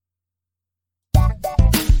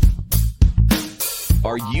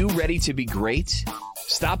Are you ready to be great?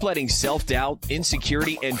 Stop letting self-doubt,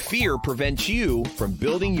 insecurity, and fear prevent you from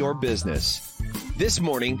building your business. This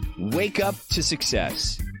morning, wake up to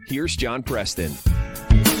success. Here's John Preston.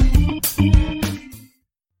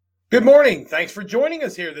 Good morning. Thanks for joining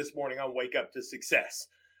us here this morning on Wake Up to Success.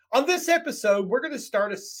 On this episode, we're going to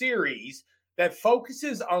start a series that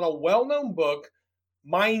focuses on a well-known book,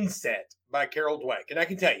 Mindset by Carol Dweck. And I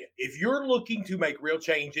can tell you, if you're looking to make real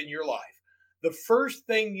change in your life, the first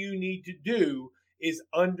thing you need to do is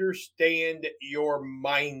understand your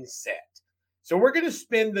mindset. So we're going to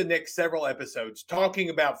spend the next several episodes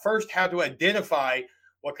talking about first how to identify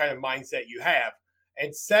what kind of mindset you have,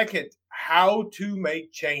 and second, how to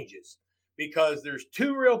make changes. Because there's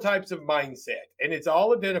two real types of mindset, and it's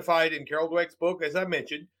all identified in Carol Dweck's book, as I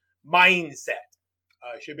mentioned, Mindset.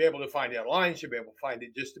 Should be able to find it online, should be able to find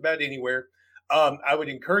it just about anywhere. I would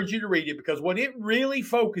encourage you to read it because what it really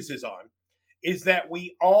focuses on is that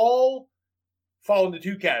we all fall into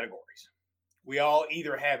two categories. We all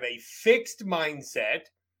either have a fixed mindset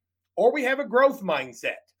or we have a growth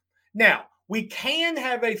mindset. Now, we can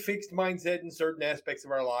have a fixed mindset in certain aspects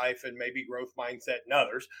of our life and maybe growth mindset in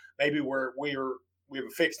others. Maybe we have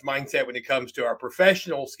a fixed mindset when it comes to our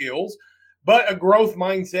professional skills, but a growth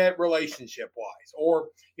mindset relationship-wise. Or,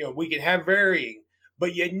 we can have varying,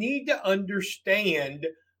 but you need to understand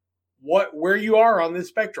where you are on this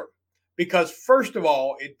spectrum. Because first of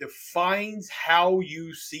all, it defines how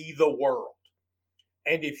you see the world.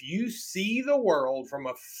 And if you see the world from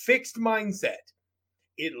a fixed mindset,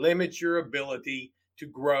 it limits your ability to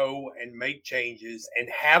grow and make changes and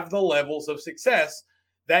have the levels of success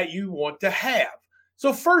that you want to have.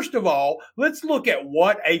 So first of all, let's look at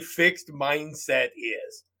what a fixed mindset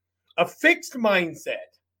is. A fixed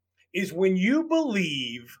mindset is when you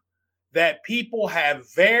believe that people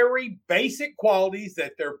have very basic qualities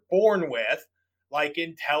that they're born with, like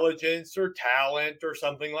intelligence or talent or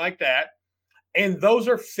something like that, and those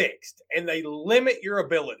are fixed and they limit your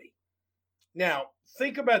ability. Now,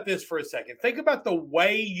 think about this for a second. Think about the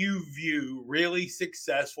way you view really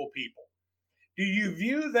successful people. Do you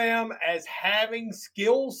view them as having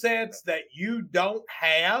skill sets that you don't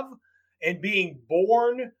have and being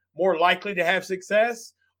born more likely to have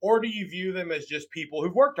success? Or do you view them as just people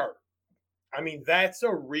who've worked harder? I mean, that's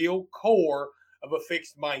a real core of a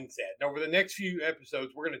fixed mindset. And over the next few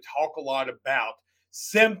episodes, we're going to talk a lot about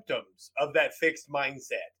symptoms of that fixed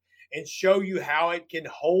mindset and show you how it can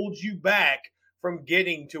hold you back from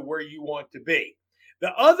getting to where you want to be.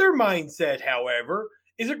 The other mindset, however,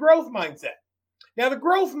 is a growth mindset. Now, the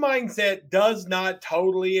growth mindset does not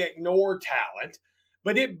totally ignore talent,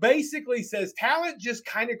 but it basically says talent just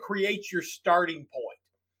kind of creates your starting point.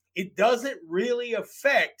 It doesn't really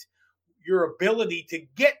affect your ability to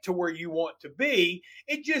get to where you want to be.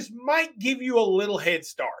 It just might give you a little head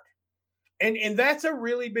start. And that's a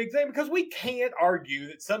really big thing because we can't argue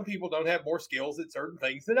that some people don't have more skills at certain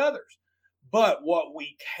things than others. But what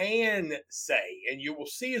we can say, and you will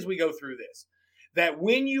see as we go through this, that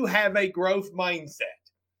when you have a growth mindset,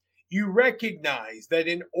 you recognize that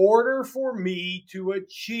in order for me to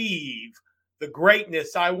achieve the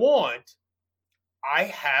greatness I want, I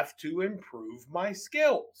have to improve my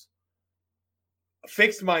skills. A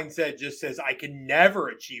fixed mindset just says I can never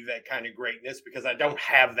achieve that kind of greatness because I don't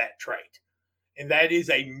have that trait. And that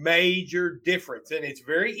is a major difference. And it's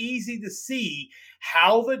very easy to see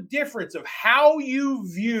how the difference of how you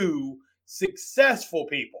view successful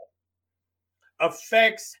people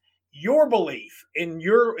affects your belief in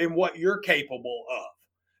what you're capable of.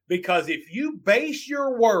 Because if you base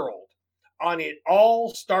your world on it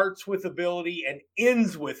all starts with ability and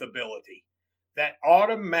ends with ability, that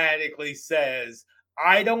automatically says,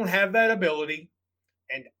 I don't have that ability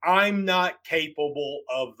and I'm not capable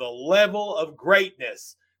of the level of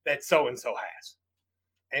greatness that so-and-so has.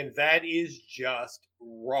 And that is just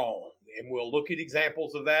wrong. And we'll look at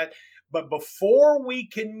examples of that. But before we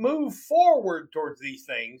can move forward towards these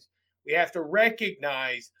things, we have to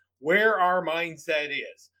recognize where our mindset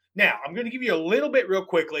is. Now, I'm going to give you a little bit real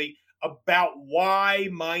quickly about why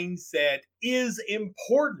mindset is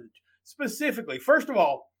important. Specifically, first of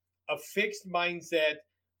all, a fixed mindset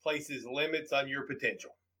places limits on your potential.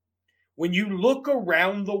 When you look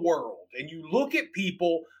around the world and you look at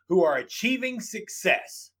people who are achieving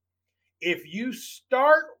success, if you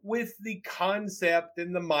start with the concept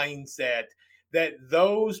and the mindset that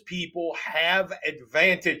those people have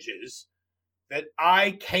advantages that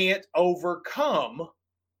I can't overcome,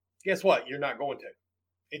 guess what? You're not going to.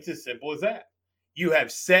 It's as simple as that. You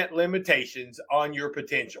have set limitations on your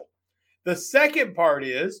potential. The second part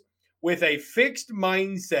is, with a fixed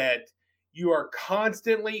mindset, you are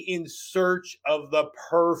constantly in search of the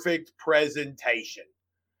perfect presentation.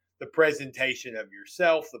 The presentation of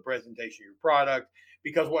yourself, the presentation of your product,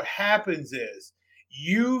 because what happens is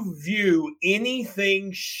you view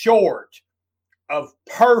anything short of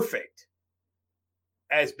perfect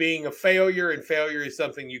as being a failure, and failure is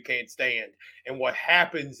something you can't stand. And what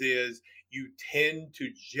happens is you tend to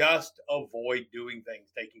just avoid doing things,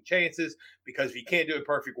 taking chances, because if you can't do it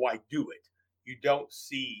perfect, why do it? You don't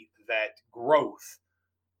see that growth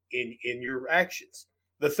in your actions.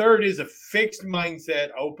 The third is a fixed mindset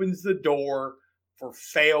opens the door for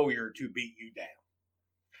failure to beat you down.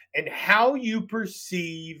 And how you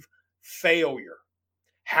perceive failure,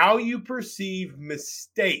 how you perceive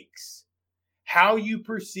mistakes, how you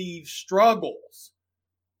perceive struggles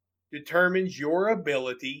determines your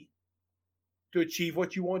ability to achieve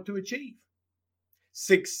what you want to achieve.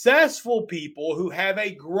 Successful people who have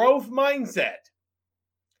a growth mindset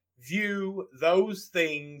view those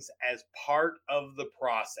things as part of the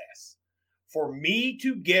process. For me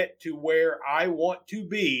to get to where I want to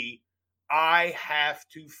be, I have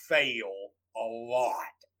to fail a lot.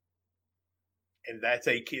 And that's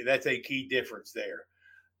a key difference there.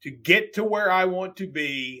 To get to where I want to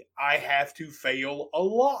be, I have to fail a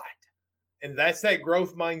lot. And that's that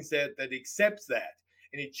growth mindset that accepts that.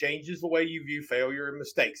 And it changes the way you view failure and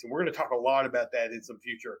mistakes. And we're going to talk a lot about that in some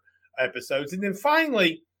future episodes. And then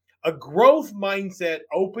finally, a growth mindset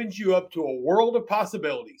opens you up to a world of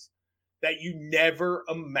possibilities that you never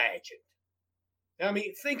imagined. Now, I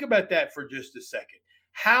mean, think about that for just a second.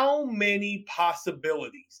 How many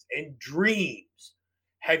possibilities and dreams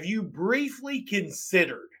have you briefly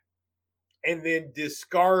considered and then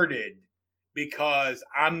discarded because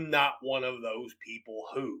I'm not one of those people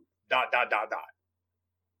who ...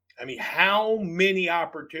 I mean, how many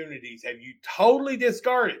opportunities have you totally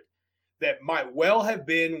discarded that might well have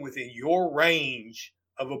been within your range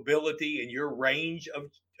of ability and your range of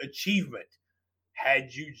achievement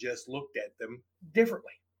had you just looked at them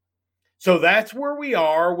differently? So that's where we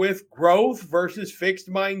are with growth versus fixed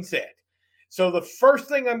mindset. So the first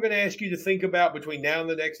thing I'm going to ask you to think about between now and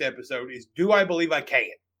the next episode is, do I believe I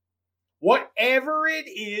can? Whatever it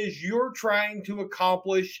is you're trying to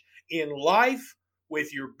accomplish in life,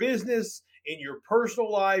 with your business, in your personal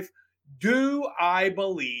life, do I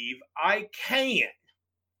believe I can?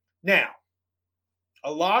 Now,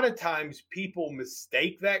 a lot of times people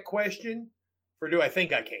mistake that question for, do I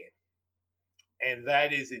think I can? And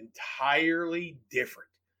that is entirely different.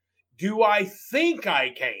 Do I think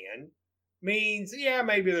I can means, yeah,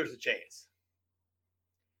 maybe there's a chance.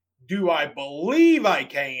 Do I believe I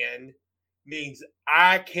can means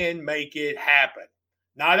I can make it happen.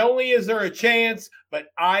 Not only is there a chance, but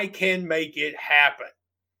I can make it happen.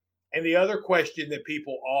 And the other question that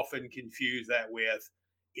people often confuse that with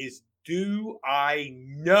is, do I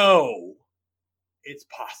know it's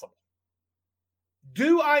possible?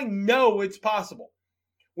 Do I know it's possible?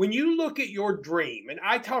 When you look at your dream, and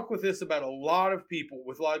I talk with this about a lot of people,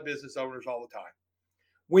 with a lot of business owners all the time.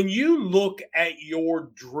 When you look at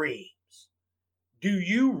your dreams, do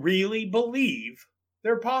you really believe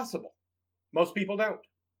they're possible? Most people don't.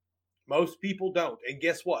 Most people don't. And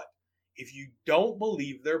guess what? If you don't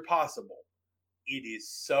believe they're possible, it is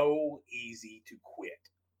so easy to quit.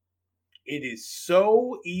 It is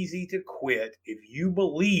so easy to quit if you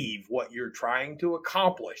believe what you're trying to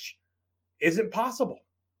accomplish isn't possible.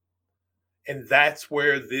 And that's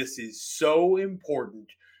where this is so important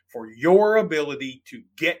for your ability to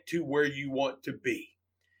get to where you want to be.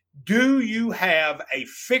 Do you have a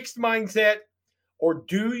fixed mindset, or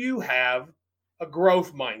do you have a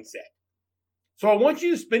growth mindset? So I want you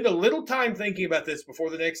to spend a little time thinking about this before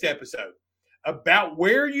the next episode, about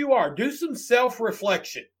where you are. Do some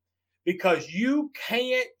self-reflection, because you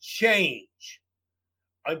can't change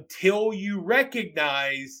until you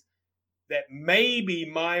recognize that maybe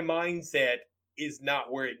my mindset is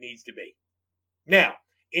not where it needs to be. Now,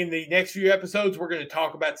 in the next few episodes, we're going to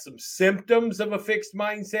talk about some symptoms of a fixed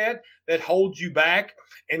mindset that holds you back,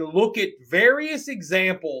 and look at various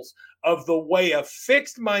examples of the way a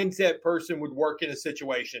fixed mindset person would work in a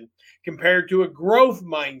situation compared to a growth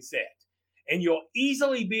mindset. And you'll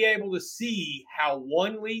easily be able to see how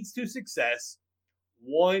one leads to success,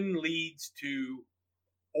 one leads to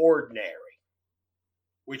ordinary,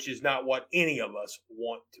 which is not what any of us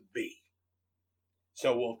want to be.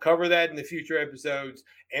 So we'll cover that in the future episodes,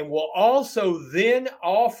 and we'll also then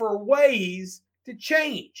offer ways to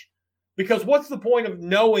change. Because what's the point of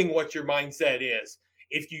knowing what your mindset is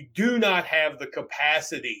if you do not have the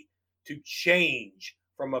capacity to change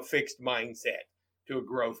from a fixed mindset to a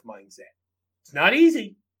growth mindset? It's not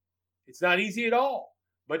easy. It's not easy at all.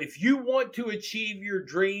 But if you want to achieve your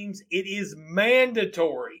dreams, it is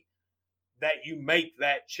mandatory that you make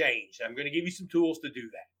that change. I'm going to give you some tools to do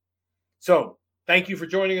that. So thank you for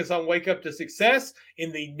joining us on Wake Up to Success.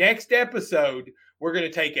 In the next episode, we're going to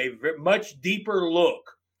take a much deeper look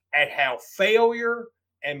at how failure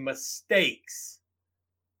and mistakes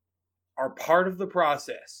are part of the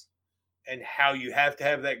process and how you have to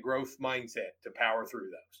have that growth mindset to power through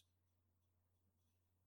those.